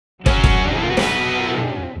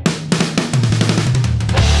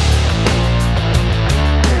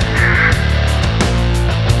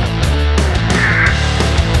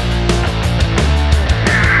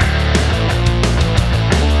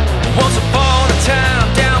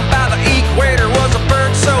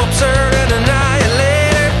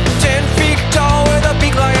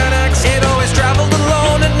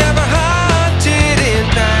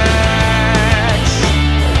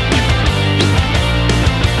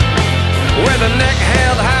with a neck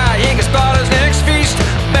held high, he could spot his next feast,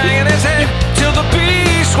 banging his head till the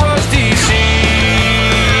beast was deceased.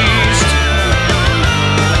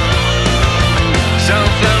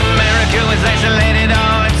 South America was isolated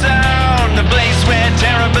on its own, the place where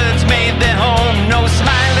terror birds made their home. No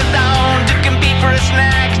smilodon to compete for a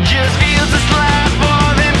snack, just feels a slap for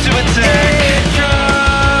them to attack. Here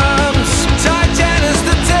comes Titanis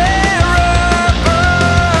the Terror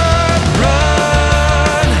Bird.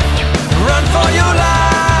 Run, run for your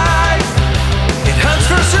life. It hunts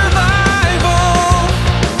for survival.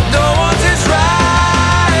 No one's its rival.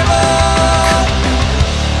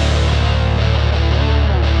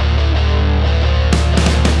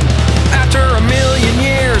 After a million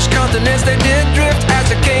years, continents they did drift as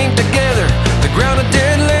they came together. The ground a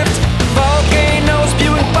deadlift, volcanoes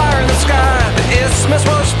spewing fire in the sky. The isthmus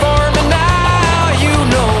was forming, now you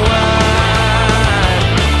know why.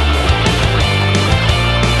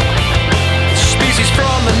 Species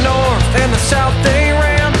from the north and the south they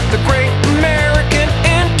ran. The great American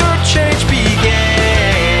interchange began.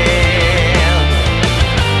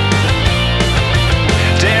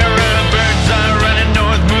 Terror birds are running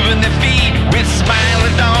north, moving their feet with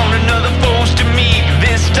smilodon, another foes to meet.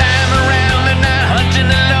 This time around they're not hunting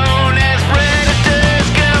alone as predators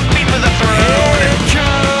compete for the throne. Here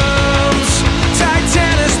comes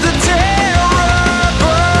Titanis the Terror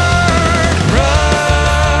Bird.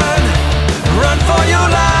 Run, run for your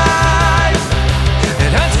life.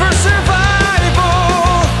 It hunts for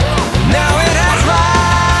survival. Now it has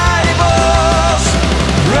rivals.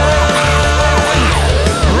 Run,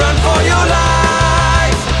 run for your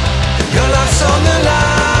life. Your life's on the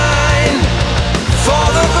line for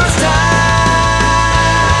the first time.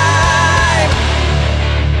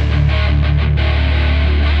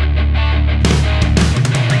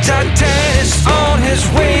 Titanis on his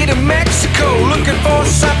way to Mexico, looking for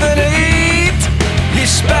something to eat. He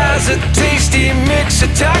spies a tasty mix of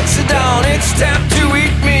toxidon. It's time to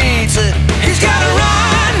eat meat. He's gotta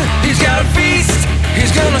run, he's gotta feast.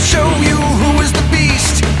 He's gonna show you who is the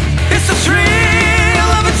beast. It's the thrill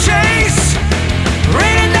of a chase,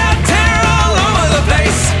 raining down terror all over the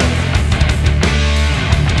place.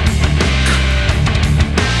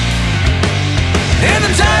 And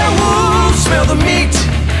the dire wolves smell the meat,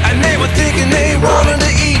 and they were thinking they wanted to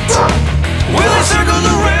eat. Well, they circled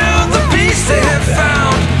around the beast they have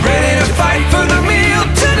found, ready to fight for the meal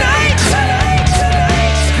tonight.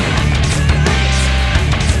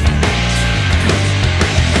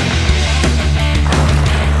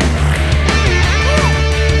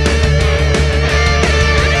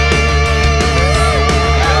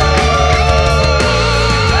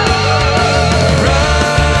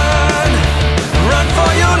 Run, run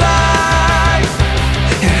for your life.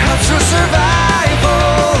 It helps for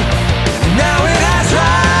survival. Now it has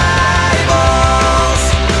rivals,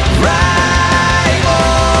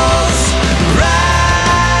 rivals, rivals.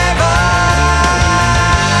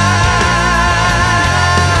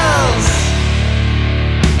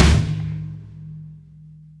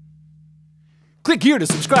 Click here to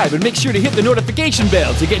subscribe and make sure to hit the notification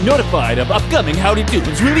bell to get notified of upcoming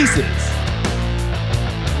Howdytoons releases.